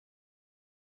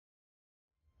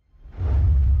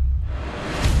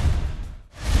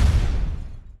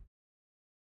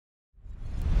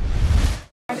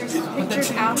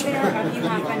out there of you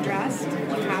half undressed? Do you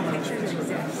have pictures that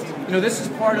exist? You know, this is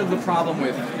part of the problem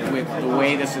with the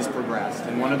way this has progressed,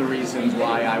 and one of the reasons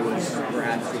why I was,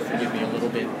 perhaps you'll forgive me, a little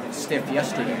bit stiff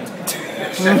yesterday.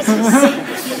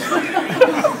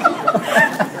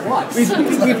 What? We've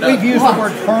used the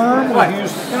word firm. What?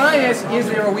 Can I ask, is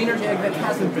there a Weiner tag that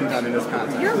hasn't been done in this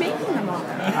context? You're making them all.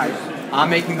 I'm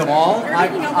making them all. You're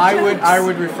making all the jokes. I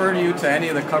would refer to you to any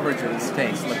of the coverage of this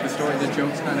case, like the story, the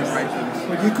jokes kind of right through.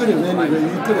 Well, you could have ended it.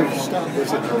 You could have stopped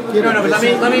this.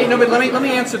 No, but let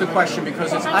me answer the question,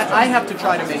 because I have to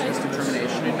try to make this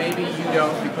determination, and maybe you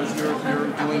don't because you're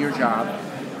doing your job.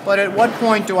 But at what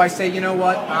point do I say, you know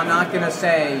what, I'm not going to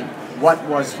say what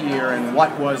was here and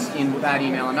what was in that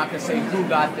email. I'm not going to say who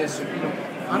got this.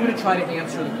 I'm going to try to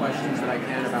answer the questions that I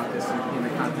can about this in the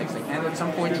context I can. At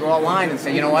some point, draw a line and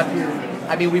say, you know what?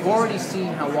 I mean, we've already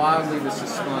seen how wildly this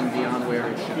has spun beyond where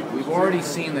it should be. We've already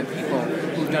seen that people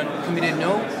who've committed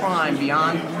no crime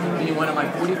beyond being one of my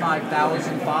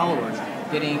 45,000 followers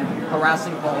getting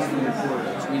harassing calls from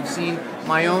reporters. We've seen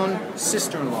my own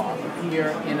sister-in-law appear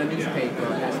in a newspaper,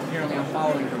 as apparently I'm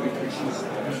following her because she's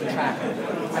attractive.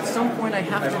 At some point, I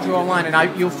have to draw a line,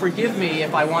 and you'll forgive me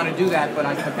if I want to do that, but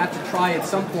I've got to try at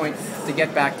some point to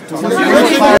get back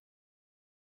to